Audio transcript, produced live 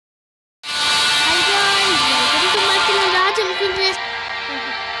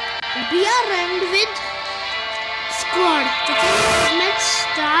We are ranked with squad. तो चलो match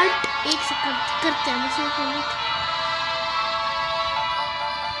start एक से करते हैं। मुझे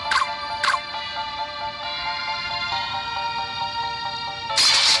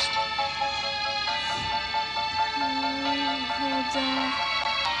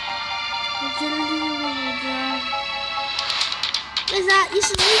इस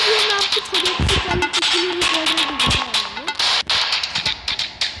वीडियो में आपको थोड़ी सी पहले पिछली रिकॉर्डिंग दिखाऊंगा।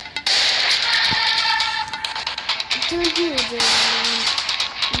 जल्दी हो जाएगा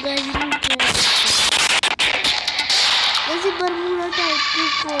वैसे बरमूडा टाइप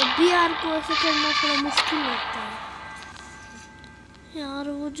को बीआर को ऐसे करना थोड़ा मुश्किल लगता है यार।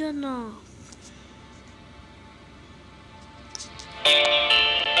 हो जाना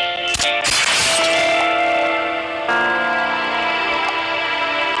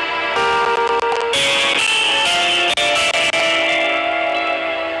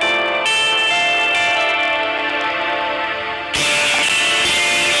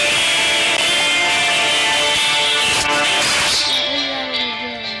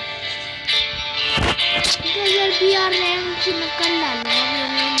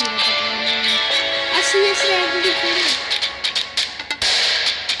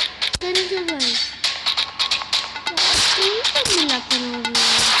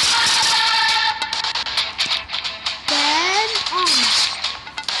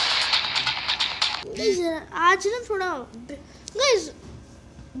आज ना थोड़ा गाइस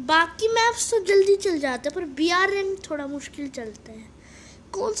बाकी मैप्स तो जल्दी चल जाते हैं पर बीआर रैंक थोड़ा मुश्किल चलता है।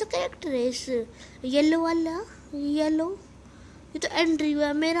 कौन सा कैरेक्टर है इस येलो वाला? येलो ये तो एंड्रयू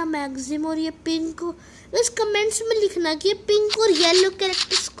है। मेरा मैक्सिम और ये पिंक। इस कमेंट्स में लिखना कि ये पिंक और येलो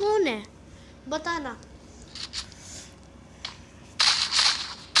कैरेक्टर्स कौन है, बताना।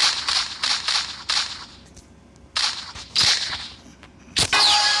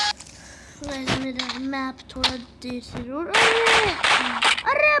 मेरा मैप थोड़ा देर से रोड।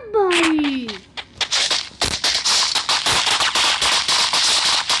 अरे भाई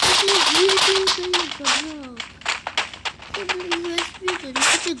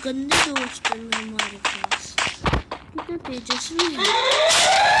कितने गंदे दोस्त हैं हमारे पास, कितना तेजस्वी है।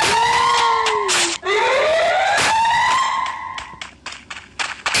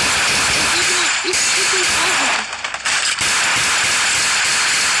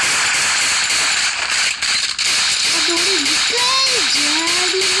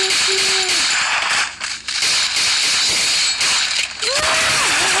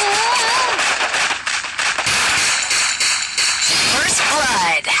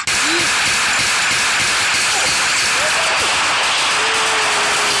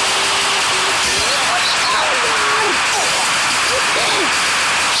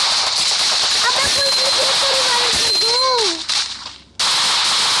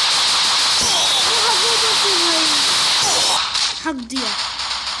 हक दिया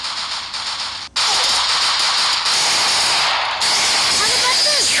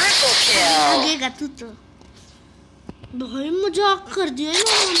लगेगा तू तो भाई। मजाक कर दिया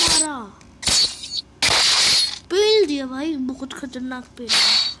ना हमारा। पेल दिया भाई, बहुत खतरनाक पेल।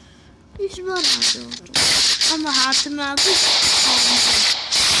 इस बार आ जाओ हम हाथ में आके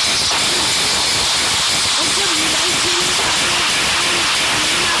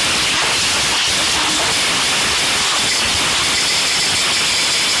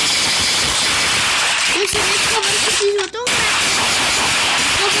खबर की चीज होता हूँ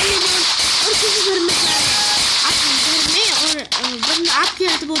और किसी घर में और आपके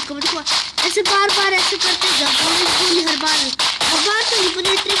हाथ बहुत कम देखो ऐसे बार बार ऐसे करते गोली हर बार तो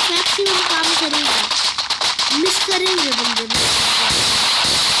नहीं ट्रिक मैक्सिमम काम करेंगे, मिस करेंगे बंदे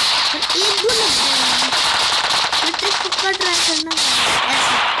पर एक दो लग जाएगा। ट्रिक पक्का ट्राई करना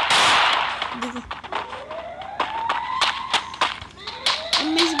ऐसे देखो।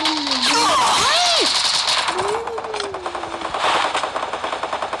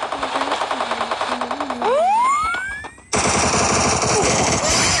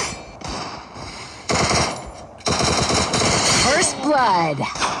 Blood.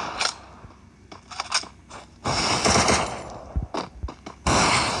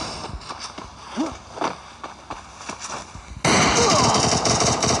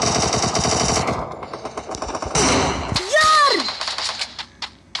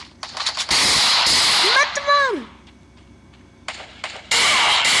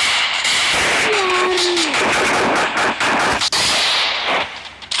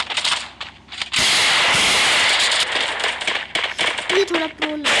 थोड़ा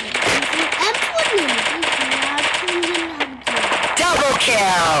प्रो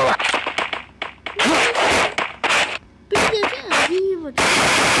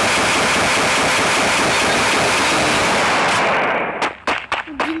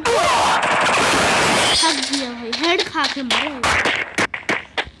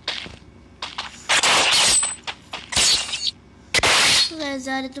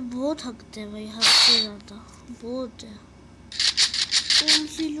नज़ारे तो बहुत हकते हैं भाई, हद से ज़्यादा बहुत है। कौन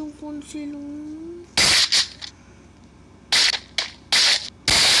सी लूँ कौन सी लूँ?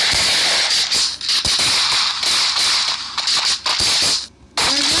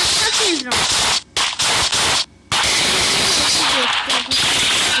 मैं खेल रहा हूँ।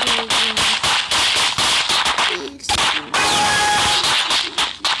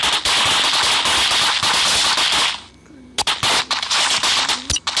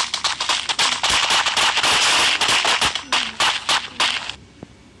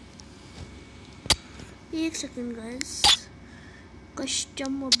 एक सेकंड गाइस,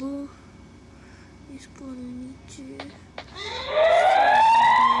 कस्टम अब इसको नीचे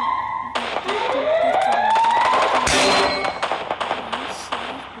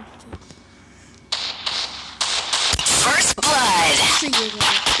First blood. सही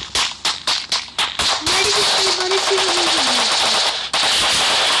है। मेरी कितनी बड़ी सी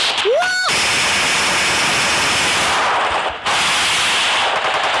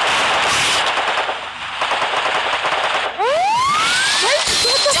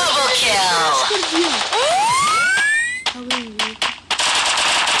Double kill.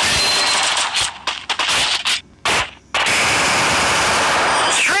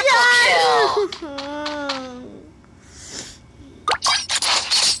 Triple kill.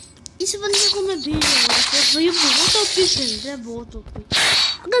 इस बंदे को मैं भेज रहा हूँ, ये बहुत ओपी खेल रहा है, बहुत ओपी।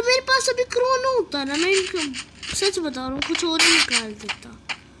 अगर मेरे पास अभी क्रोनो होता ना, मैं इनको सच बता रहा हूँ कुछ और ही निकाल देता।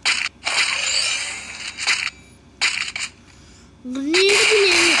 ग्रेनेड भी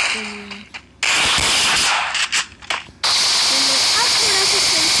नहीं लेते हैं यार। अब थोड़ा सा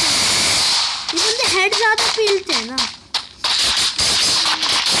टेंशन, ये बंदे हेड ज्यादा फीलते हैं ना।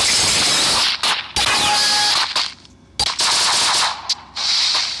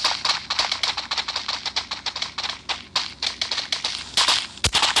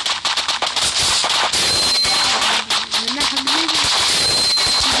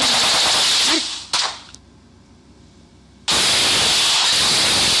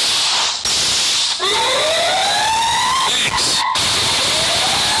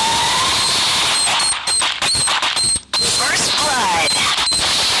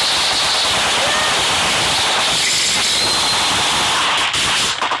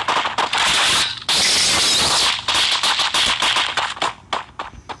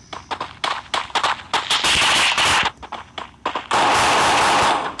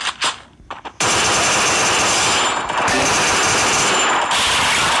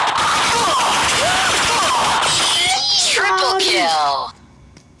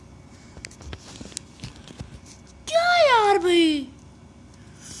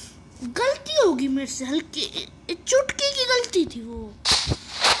 गलती होगी मेरे से, हल्की चुटकी की गलती थी वो।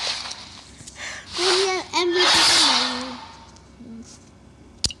 MVP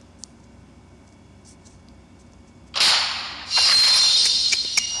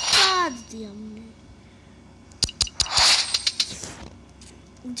काट दिया हमने,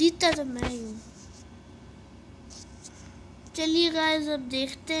 जीता तो मैं ही हूँ। चलिए गाइस अब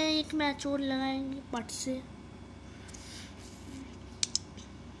देखते हैं, एक मैच और लगाएंगे पट से।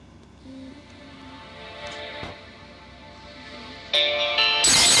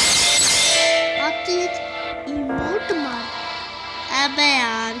 इमोट मार, अबे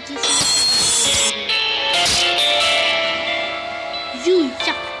यार किसी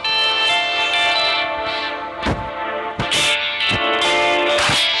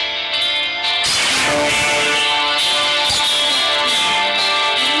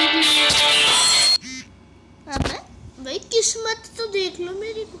अबे भाई किस्मत तो देख लो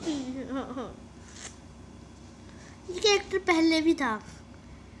मेरी। ये कैरेक्टर पहले भी था,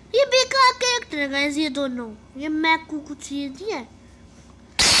 ये बेकार कैरेक्टर है गाइस ये दोनों। ये मैकू कुछ ये नहीं है,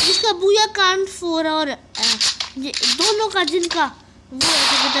 जिसका बुया काउंट 4 है, और ये दोनों का जिनका वो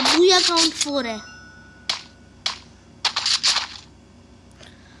है बुया काउंट 4 है।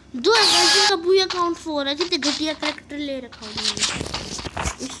 दो है जिनका बुया काउंट 4 है। कितने घटिया कैरेक्टर ले रखा है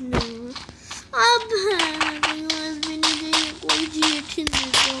इसने। अब कोई जीत ही नहीं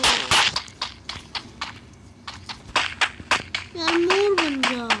यार, मोर बन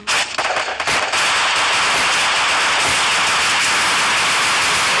गया।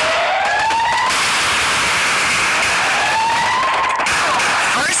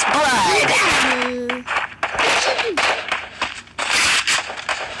 First blood.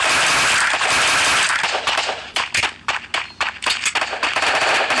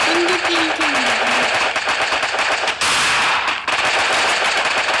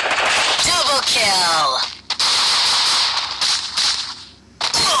 Double kill.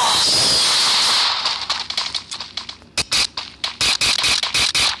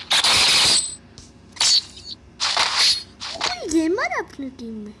 अपनी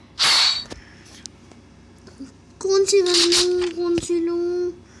टीम में। कौन सी गन लूं, कौन सी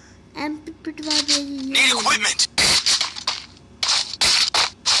लूं? एमपी पिटवा देगी ये।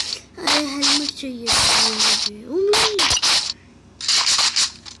 अरे हेलमेट चाहिए मुझे।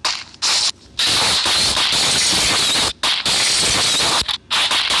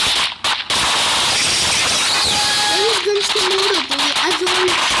 गन्स के मोड होते हैं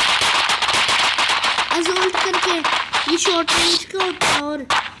अजोल्ट करके, ये शॉर्ट रेंज का होता है और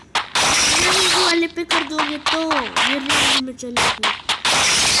वाले पे कर दोगे तो ये रेंज में चलेगी।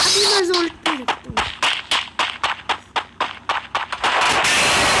 अभी मैं अजोल्ट पे रखता हूँ।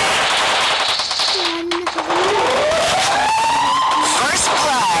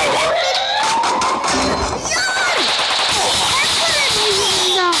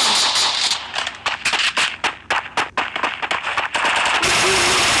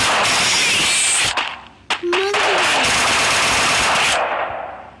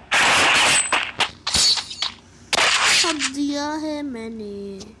 दिया है मैंने।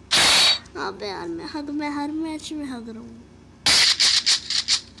 अब यार मैं हर मैच में हग रहा हूँ।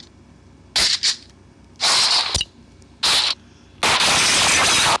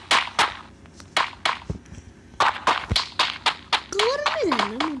 कवर में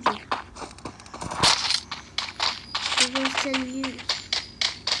रहना मुझे तो चलिए।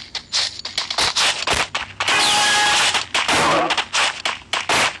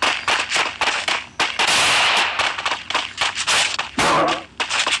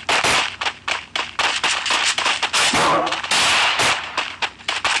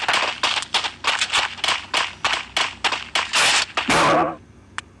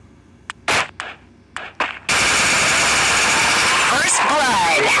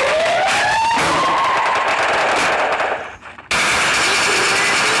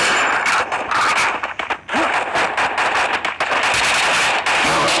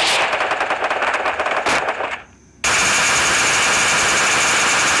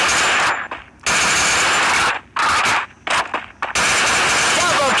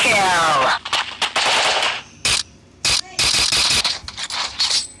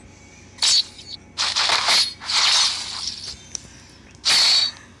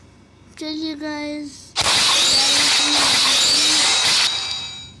 चलिए गाइस,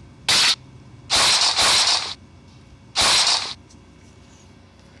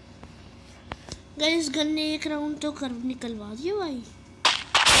 गन ने एक राउंड तो कर निकलवा दिया भाई।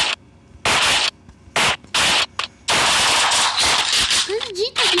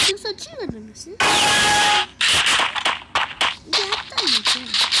 जीत अभी तक सच्ची गन में से जाता नहीं क्या?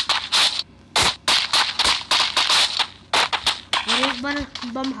 और एक बार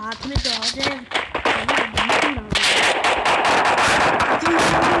बम हाथ में तो आ जाए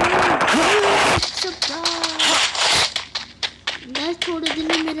गाइस। थोड़े दिन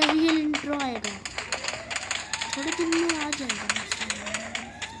में मेरा रियल इंट्रो आएगा, थोड़े दिन में आ जाएगा।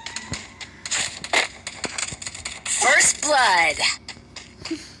 First blood.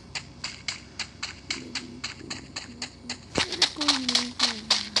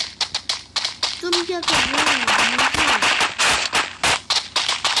 तुम क्या कर रहे हो?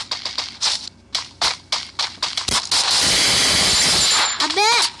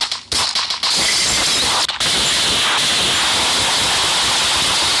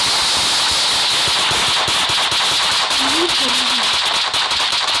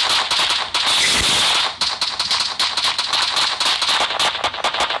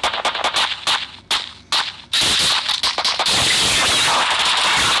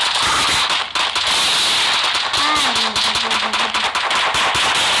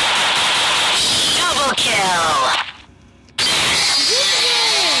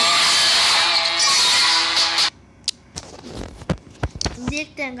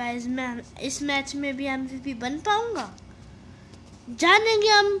 देखते हैं गाइस, मैं इस मैच में भी एमवीपी बन पाऊंगा, जानेंगे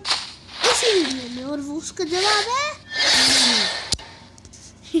हम इसी वीडियो में। और वो उसका जवाब है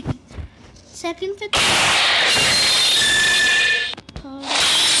सेकंड पे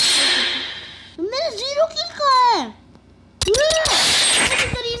मेरा 0 किल कहाँ है?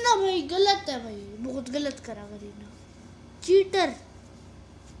 करीना भाई गलत है भाई, बहुत गलत करा Kareena, cheater.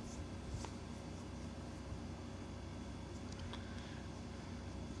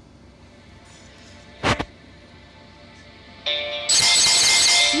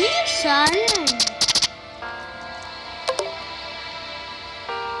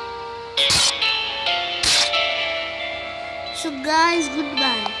 So guys,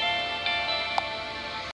 goodbye.